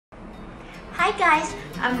Hi guys,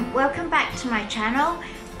 welcome back to my channel.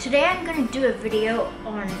 Today I'm going to do a video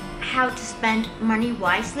on how to spend money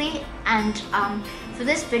wisely, and for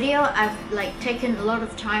this video I've taken a lot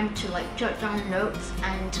of time to jot down notes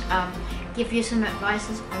and give you some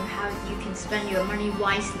advices on how you can spend your money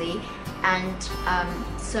wisely, and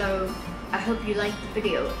so I hope you like the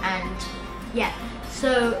video. And yeah,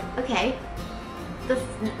 so okay, the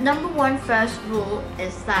number one first rule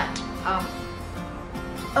is that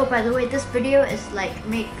oh, by the way, this video is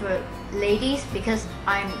made for ladies because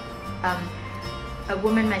I'm a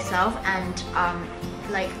woman myself, and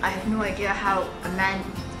I have no idea how a man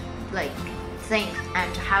thinks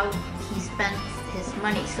and how he spends his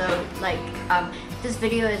money. So this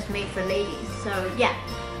video is made for ladies. So yeah,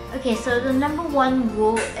 okay. So the number one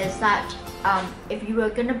rule is that if you are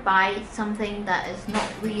gonna buy something that is not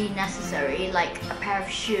really necessary, like a pair of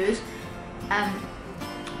shoes,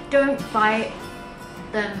 don't buy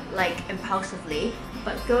them impulsively,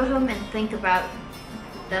 but go home and think about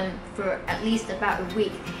them for at least about a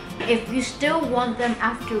week. If you still want them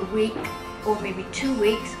after a week or maybe 2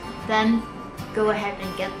 weeks, then go ahead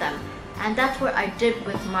and get them. And that's what I did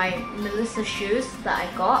with my Melissa shoes that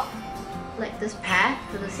I got, this pair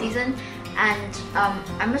for the season. And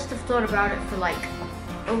I must have thought about it for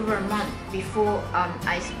over a month before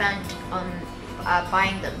I spent on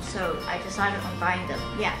buying them, so I decided on buying them.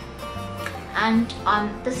 Yeah. And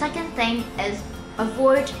the second thing is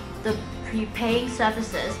avoid the prepaying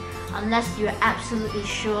services unless you're absolutely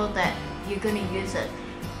sure that you're going to use it.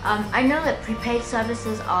 I know that prepaid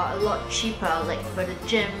services are a lot cheaper, for the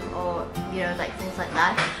gym or things like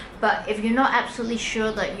that. But if you're not absolutely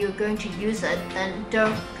sure that you're going to use it, then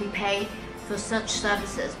don't prepay for such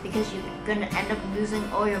services, because you're going to end up losing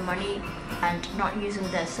all your money and not using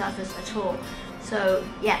their service at all. So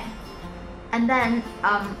yeah, and then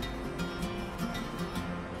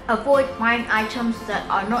avoid buying items that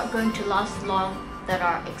are not going to last long, that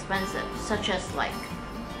are expensive, such as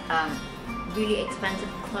really expensive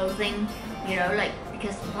clothing,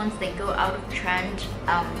 because once they go out of trend,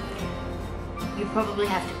 you probably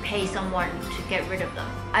have to pay someone to get rid of them.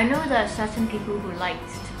 I know there are certain people who like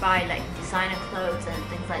to buy designer clothes and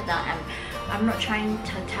things like that, and I'm not trying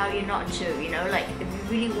to tell you not to, if you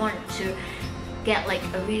really want to get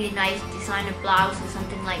a really nice designer blouse or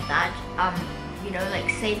something like that,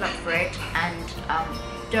 save up for it, and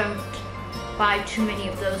don't buy too many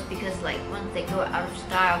of those, because once they go out of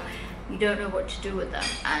style, you don't know what to do with them.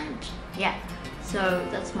 And yeah, so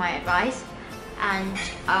that's my advice. And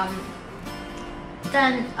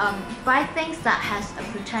then buy things that has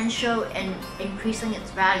a potential in increasing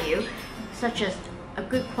its value, such as a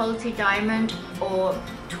good quality diamond or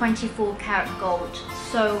 24 karat gold.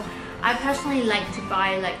 So I personally like to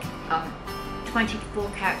buy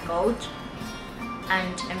 24 karat gold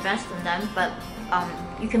and invest in them, but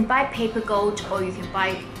you can buy paper gold or you can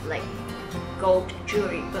buy gold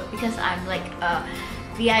jewelry. But because I'm a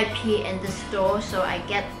VIP in the store, so I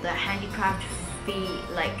get the handicraft fee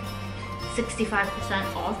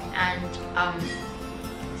 65% off,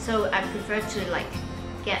 and so I prefer to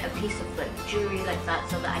get a piece of jewelry like that,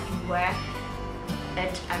 so that I can wear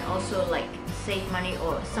it and also save money,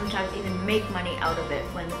 or sometimes even make money out of it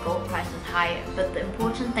when the gold price is higher. But the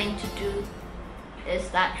important thing to do is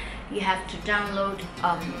that you have to download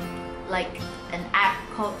an app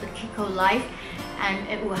called the Kiko Life, and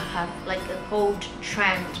it will have a gold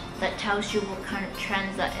trend that tells you what kind of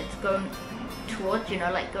trends that it's going towards,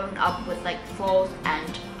 going up with falls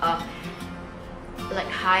and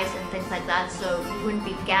highs and things like that. So you wouldn't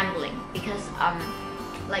be gambling, because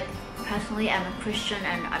personally I'm a Christian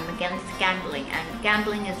and I'm against gambling, and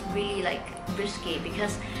gambling is really risky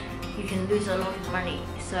because you can lose a lot of money.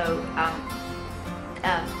 So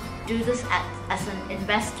do this as an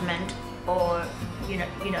investment, or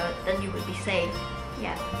then you would be safe.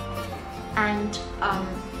 Yeah. And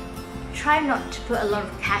try not to put a lot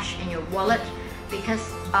of cash in your wallet,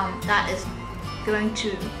 because that is going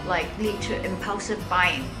to lead to impulsive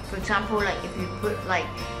buying. For example, if you put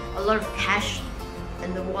a lot of cash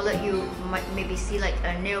in the wallet, you might maybe see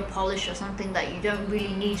a nail polish or something that you don't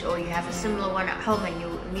really need, or you have a similar one at home and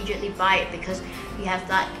you immediately buy it because you have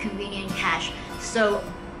that convenient cash. So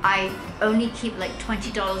I only keep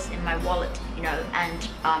 $20 in my wallet, and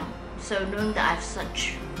so knowing that I have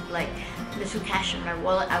such little cash in my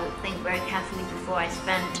wallet, I would think very carefully before I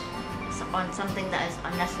spend on something that is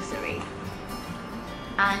unnecessary.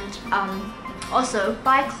 And also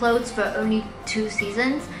buy clothes for only 2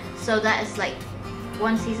 seasons, so that is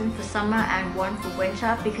one season for summer and one for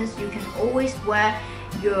winter, because you can always wear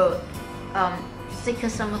your thicker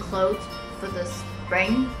summer clothes for the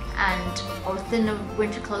spring, and or thinner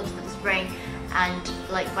winter clothes for the spring. and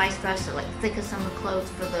like vice versa, like thicker summer clothes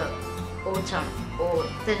for the autumn or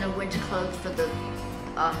thinner winter clothes for the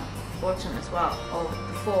autumn as well, or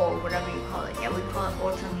the fall, whatever you call it. Yeah, we call it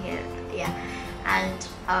autumn here. Yeah, and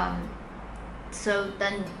so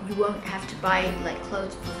then you won't have to buy like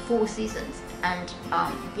clothes for 4 seasons. And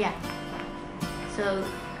yeah, so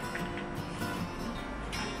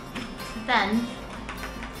then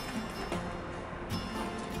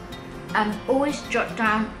always jot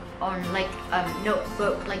down on like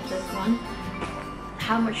notebook like this one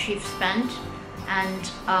how much you've spent,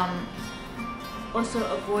 and also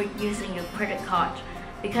avoid using your credit card,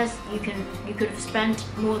 because you could have spent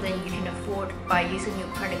more than you can afford by using your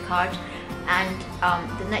credit card, and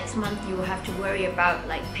the next month you will have to worry about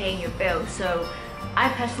like paying your bill. So I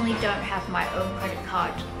personally don't have my own credit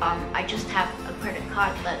card. I just have a credit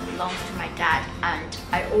card that belongs to my dad, and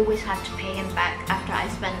I always have to pay him back after I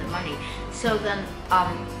spend the money. So then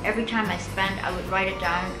every time I spend, I would write it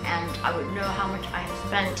down and I would know how much I have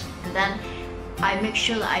spent, and then I make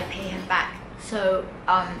sure that I pay him back. So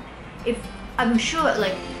if I'm sure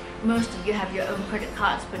like most of you have your own credit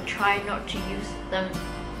cards, but try not to use them,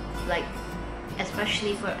 like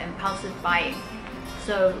especially for impulsive buying.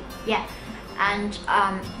 So yeah, and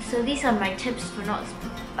so these are my tips for not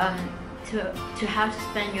to how to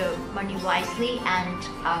spend your money wisely, and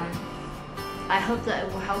I hope that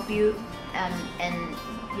it will help you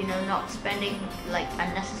in not spending like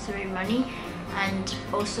unnecessary money, and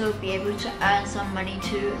also be able to earn some money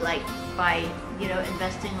too, like by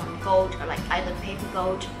investing on gold, or like either paper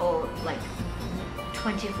gold or like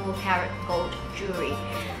 24 karat gold jewelry.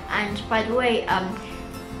 And by the way,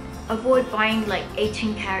 avoid buying like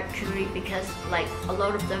 18 karat jewelry, because like a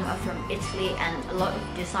lot of them are from Italy and a lot of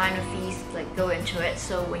designer fees like go into it.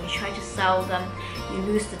 So when you try to sell them, you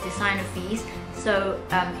lose the designer fees. So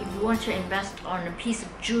if you want to invest on a piece of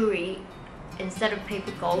jewelry instead of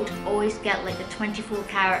paper gold, always get like a 24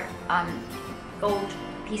 karat gold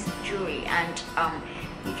piece of jewelry, and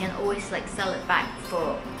you can always like sell it back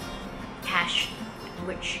for cash,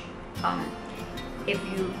 which if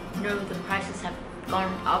you know the prices have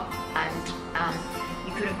gone up, and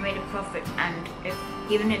you could have made a profit, and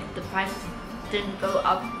even if the prices didn't go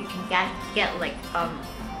up, you can get like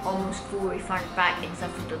almost full refund back,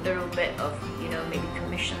 except for the little bit of maybe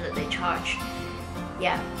commission that they charge,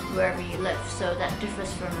 yeah, wherever you live. So that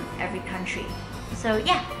differs from every country. So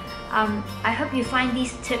yeah, I hope you find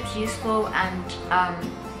these tips useful, and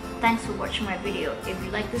thanks for watching my video. If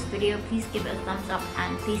you like this video, please give it a thumbs up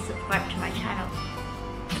and please subscribe to my channel.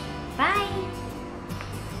 Bye!